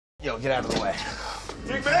Yo, get out of the way.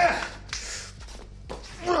 Big man!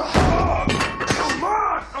 Come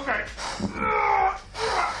on! Okay.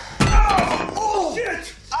 Oh,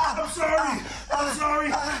 shit! I'm sorry. I'm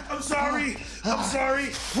sorry. I'm sorry. I'm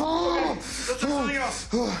sorry. Okay, let's try something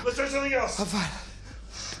else. Let's try something else. I'm fine.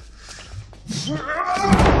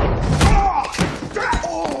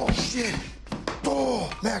 Oh, shit.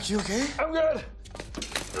 Oh, Max, you okay? I'm good.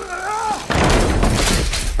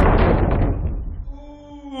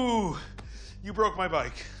 Ooh, you broke my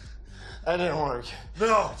bike. That didn't work.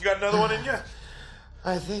 No, you got another one in you?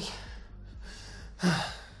 I think.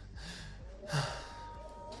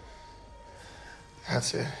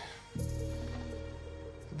 That's it.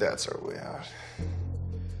 That's our way out.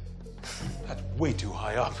 That's way too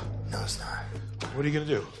high up. No, it's not. What are you gonna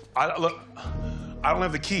do? Look, I don't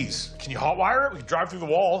have the keys. Can you hotwire it? We can drive through the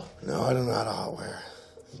wall. No, I don't know how to hotwire.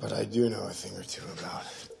 But I do know a thing or two about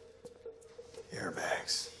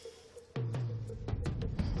airbags.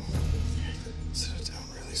 Set it down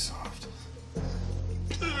really soft.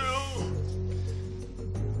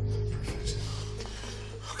 Perfect.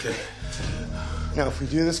 Okay. Now, if we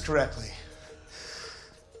do this correctly,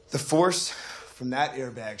 the force from that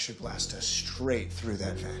airbag should blast us straight through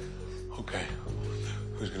that vent. Okay.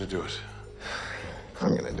 Who's gonna do it?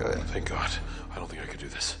 I'm gonna do it. Thank God. I don't think I could do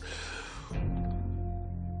this.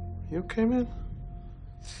 You okay, man?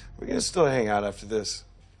 We're gonna still hang out after this.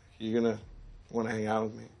 You gonna want to hang out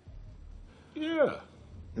with me? Yeah.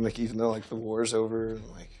 And like, even though like the war's over,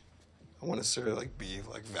 like, I want to sort of like be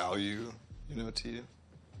like value, you know, to you.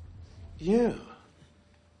 Yeah.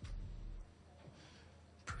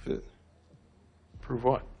 Prove it. Prove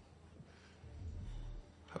what?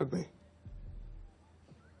 Hug me.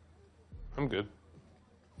 I'm good.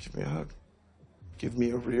 Give me a hug. Give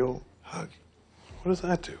me a real hug. What does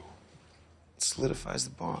that do? It solidifies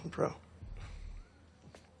the bond, bro.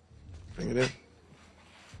 Bring it in.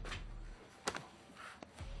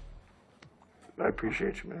 I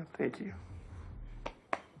appreciate you, man. Thank you.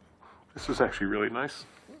 This was actually really nice.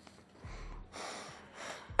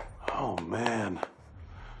 Oh, man.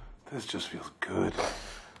 This just feels good.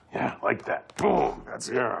 Yeah, like that. Boom. That's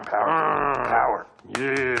it. Yeah. Power.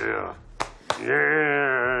 Yeah.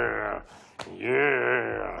 Yeah.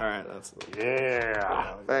 Yeah. All right, that's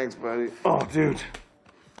Yeah. Thanks, buddy. Oh, dude.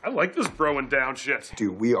 I like this broing down shit.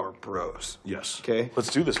 Dude, we are bros. Yes. Okay?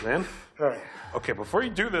 Let's do this, man. All right. Okay, before you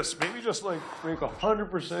do this, maybe just like make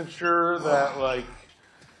 100% sure that like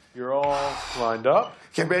you're all lined up.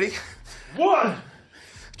 Get ready? 1,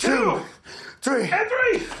 2, 3. and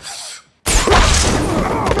 3.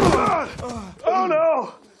 Oh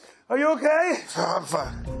no! Are you okay? I'm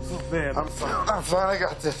fine. Oh man, I'm fine. I'm fine. I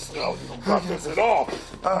got this. No, you don't got this at all.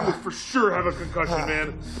 You for sure have a concussion,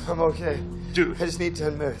 man. I'm okay. Dude. I just need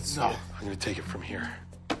 10 minutes. No, I'm gonna take it from here.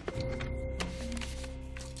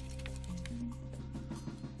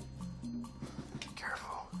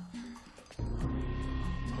 Careful.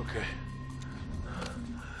 Okay.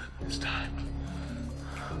 It's time.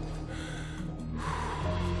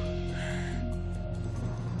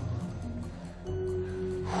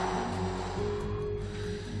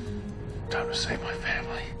 Time to save my family.